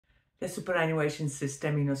The superannuation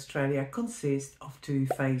system in Australia consists of two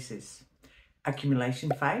phases. Accumulation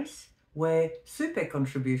phase, where super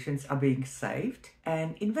contributions are being saved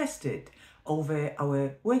and invested over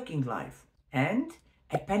our working life. And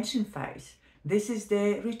a pension phase. This is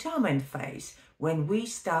the retirement phase, when we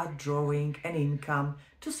start drawing an income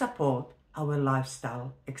to support our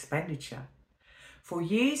lifestyle expenditure. For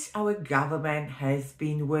years, our government has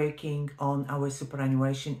been working on our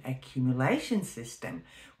superannuation accumulation system,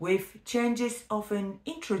 with changes often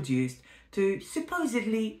introduced to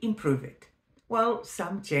supposedly improve it. Well,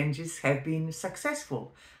 some changes have been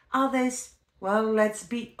successful. Others, well, let's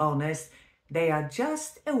be honest, they are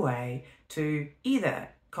just a way to either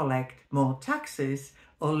collect more taxes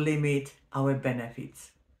or limit our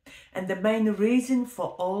benefits. And the main reason for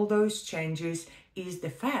all those changes is the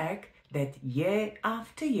fact that year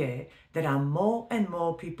after year there are more and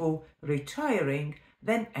more people retiring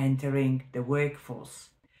than entering the workforce.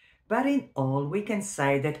 But in all, we can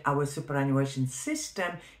say that our superannuation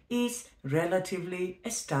system is relatively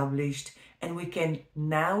established, and we can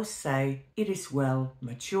now say it is well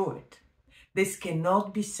matured. This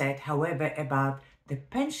cannot be said, however, about the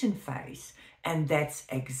pension phase, and that's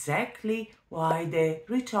exactly why the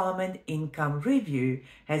Retirement Income Review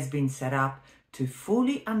has been set up to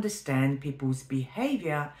fully understand people's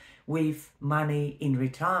behaviour with money in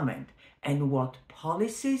retirement and what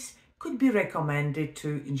policies could be recommended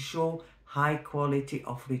to ensure high quality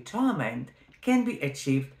of retirement can be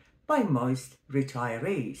achieved by most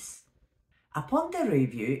retirees. Upon the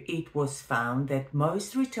review, it was found that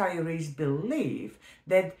most retirees believe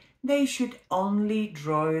that they should only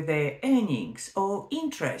draw their earnings or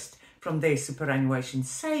interest from their superannuation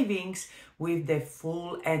savings with the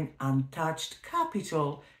full and untouched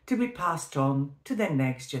capital to be passed on to the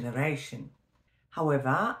next generation.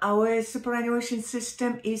 However, our superannuation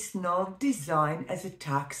system is not designed as a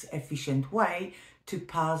tax-efficient way to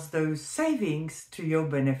pass those savings to your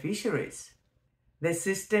beneficiaries. The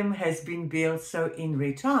system has been built so in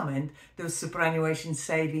retirement, those superannuation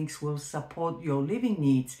savings will support your living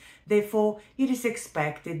needs. Therefore, it is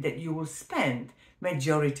expected that you will spend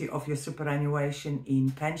majority of your superannuation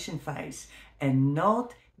in pension phase and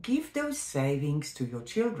not give those savings to your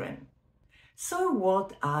children. So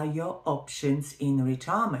what are your options in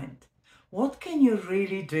retirement? What can you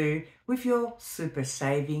really do with your super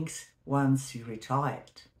savings once you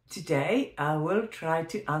retired? Today, I will try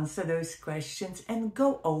to answer those questions and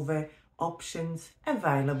go over options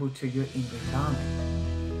available to you in retirement.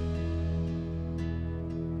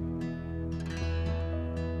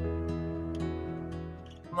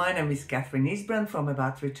 My name is Katherine Isbrandt from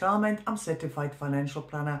About Retirement. I'm certified financial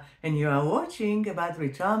planner, and you are watching About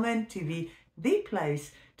Retirement TV, the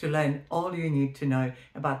place to learn all you need to know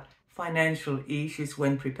about financial issues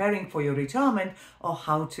when preparing for your retirement, or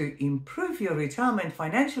how to improve your retirement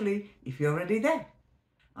financially if you're already there.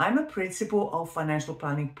 I'm a principal of financial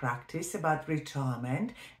planning practice About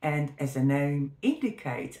Retirement, and as the name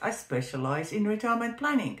indicates, I specialize in retirement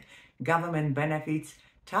planning, government benefits,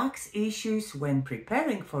 tax issues when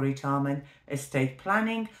preparing for retirement, estate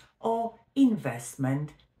planning, or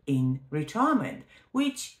investment in retirement,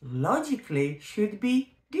 which logically should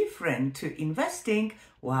be different to investing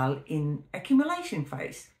while in accumulation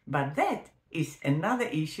phase. But that is another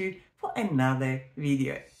issue for another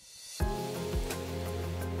video.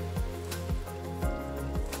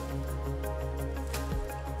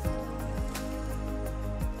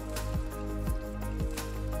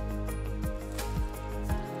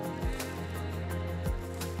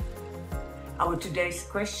 Our today's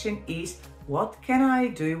question is, what can I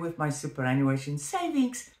do with my superannuation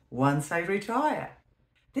savings once I retire?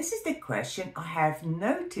 This is the question I have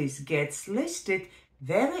noticed gets listed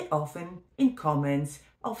very often in comments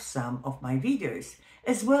of some of my videos,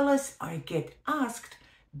 as well as I get asked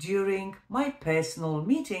during my personal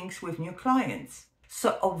meetings with new clients.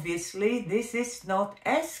 So obviously this is not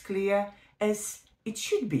as clear as it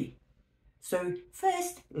should be. So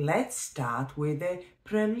first, let's start with a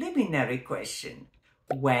preliminary question.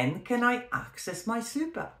 When can I access my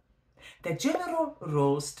super? The general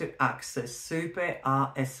rules to access super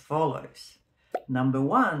are as follows. Number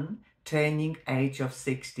 1, turning age of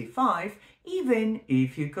 65 even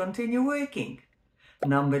if you continue working.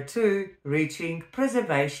 Number 2, reaching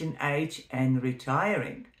preservation age and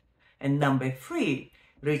retiring. And number 3,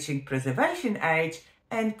 reaching preservation age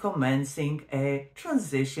and commencing a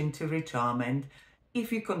transition to retirement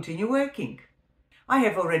if you continue working. I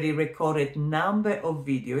have already recorded a number of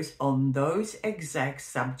videos on those exact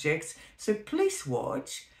subjects, so please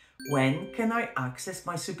watch. When can I access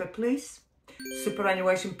my super, please?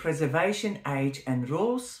 Superannuation preservation age and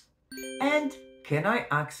rules. And Can I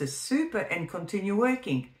access super and continue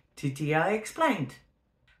working? TTI explained.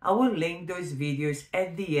 I will link those videos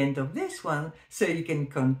at the end of this one so you can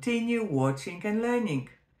continue watching and learning.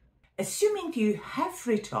 Assuming you have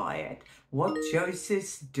retired, what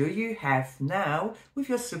choices do you have now with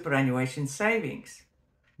your superannuation savings?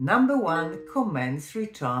 Number 1, commence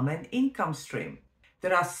retirement income stream.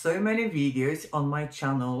 There are so many videos on my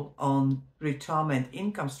channel on retirement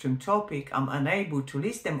income stream topic, I'm unable to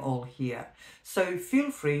list them all here. So feel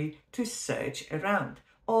free to search around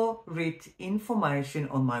or read information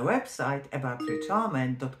on my website about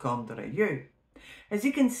retirement.com.au. As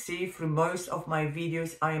you can see through most of my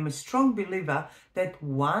videos, I am a strong believer that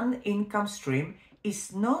one income stream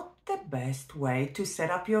is not the best way to set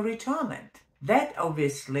up your retirement. That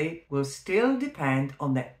obviously will still depend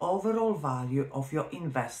on the overall value of your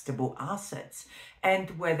investable assets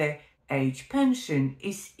and whether age pension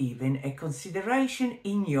is even a consideration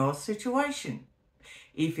in your situation.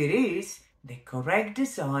 If it is, the correct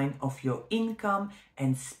design of your income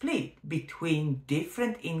and split between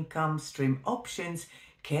different income stream options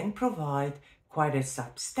can provide quite a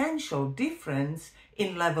substantial difference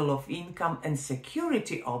in level of income and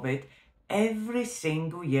security of it every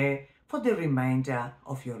single year for the remainder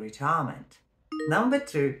of your retirement. Number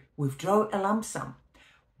 2, withdraw a lump sum.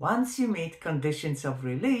 Once you meet conditions of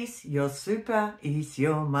release, your super is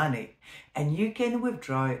your money and you can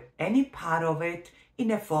withdraw any part of it in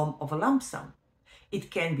the form of a lump sum.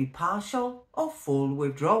 It can be partial or full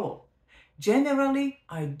withdrawal. Generally,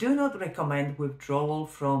 I do not recommend withdrawal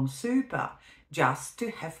from super just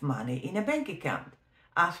to have money in a bank account.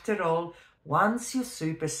 After all, once your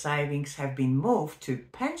super savings have been moved to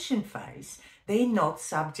pension phase, they are not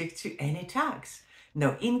subject to any tax.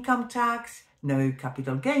 No income tax, no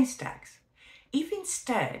capital gains tax. If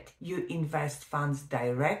instead you invest funds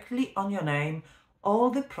directly on your name, all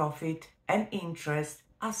the profit and interest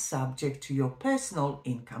are subject to your personal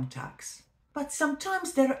income tax. But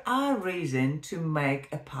sometimes there are reasons to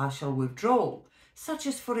make a partial withdrawal, such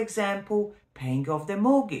as, for example, paying off the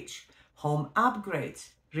mortgage, home upgrades,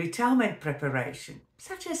 retirement preparation,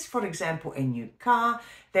 such as, for example, a new car,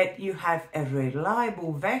 that you have a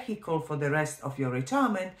reliable vehicle for the rest of your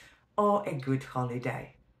retirement, or a good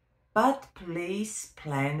holiday. But please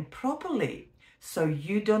plan properly so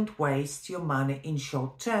you don't waste your money in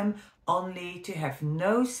short term only to have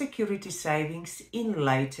no security savings in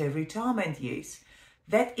later retirement years.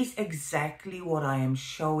 That is exactly what I am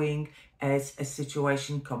showing as a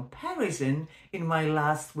situation comparison in my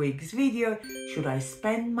last week's video, should I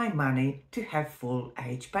spend my money to have full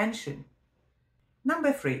age pension?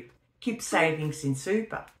 Number 3, keep savings in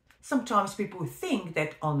super. Sometimes people think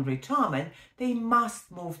that on retirement, they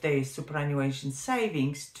must move their superannuation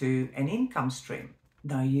savings to an income stream.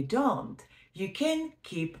 No, you don't. You can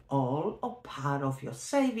keep all or part of your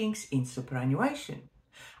savings in superannuation.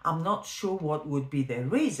 I'm not sure what would be the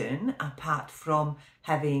reason, apart from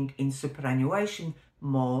having in superannuation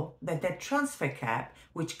more than the transfer cap,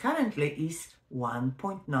 which currently is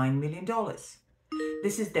 $1.9 million.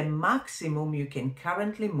 This is the maximum you can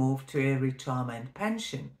currently move to a retirement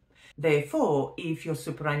pension. Therefore, if your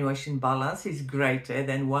superannuation balance is greater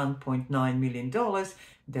than $1.9 million,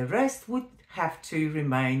 the rest would have to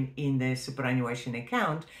remain in the superannuation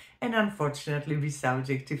account and unfortunately be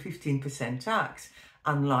subject to 15% tax,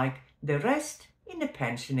 unlike the rest in the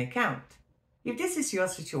pension account. If this is your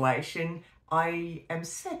situation, I am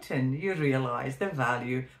certain you realize the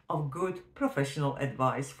value of good professional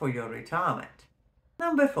advice for your retirement.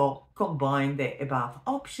 Number 4, combine the above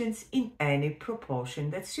options in any proportion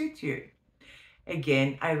that suits you.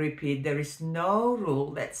 Again, I repeat, there is no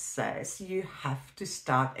rule that says you have to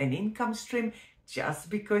start an income stream just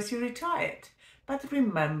because you retired. But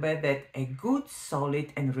remember that a good,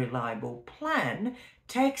 solid and reliable plan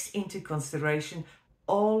takes into consideration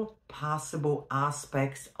all possible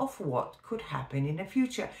aspects of what could happen in the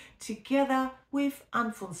future, together with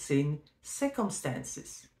unforeseen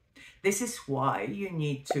circumstances. This is why you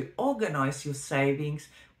need to organize your savings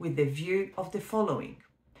with the view of the following: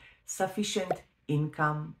 sufficient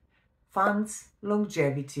income, funds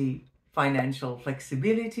longevity, financial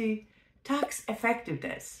flexibility, tax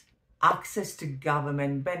effectiveness, access to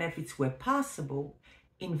government benefits where possible,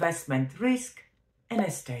 investment risk, and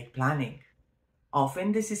estate planning.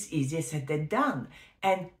 Often this is easier said than done,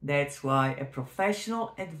 and that's why a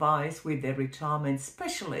professional advice with a retirement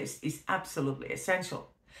specialist is absolutely essential.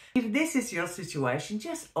 If this is your situation,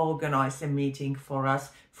 just organize a meeting for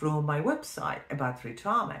us through my website about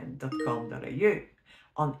retirement.com.au.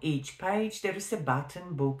 On each page, there is a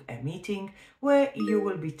button, Book a Meeting, where you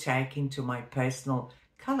will be taken to my personal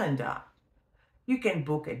calendar. You can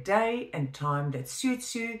book a day and time that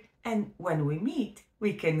suits you, and when we meet,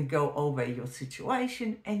 we can go over your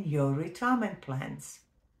situation and your retirement plans.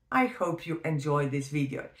 I hope you enjoyed this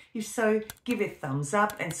video. If so, give it a thumbs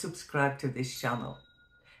up and subscribe to this channel.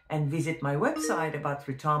 And visit my website about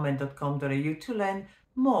retirement.com.au to learn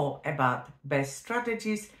more about best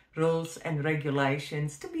strategies, rules and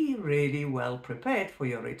regulations to be really well prepared for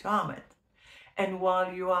your retirement. And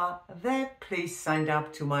while you are there, please sign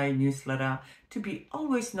up to my newsletter to be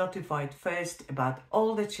always notified first about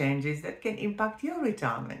all the changes that can impact your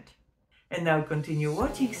retirement. And now continue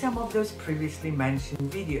watching some of those previously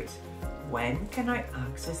mentioned videos. When can I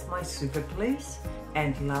access my super please?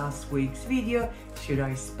 And last week's video, should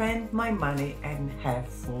I spend my money and have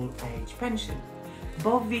full age pension?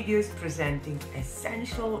 Both videos presenting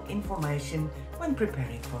essential information when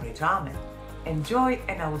preparing for retirement. Enjoy,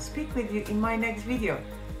 and I will speak with you in my next video.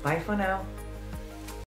 Bye for now.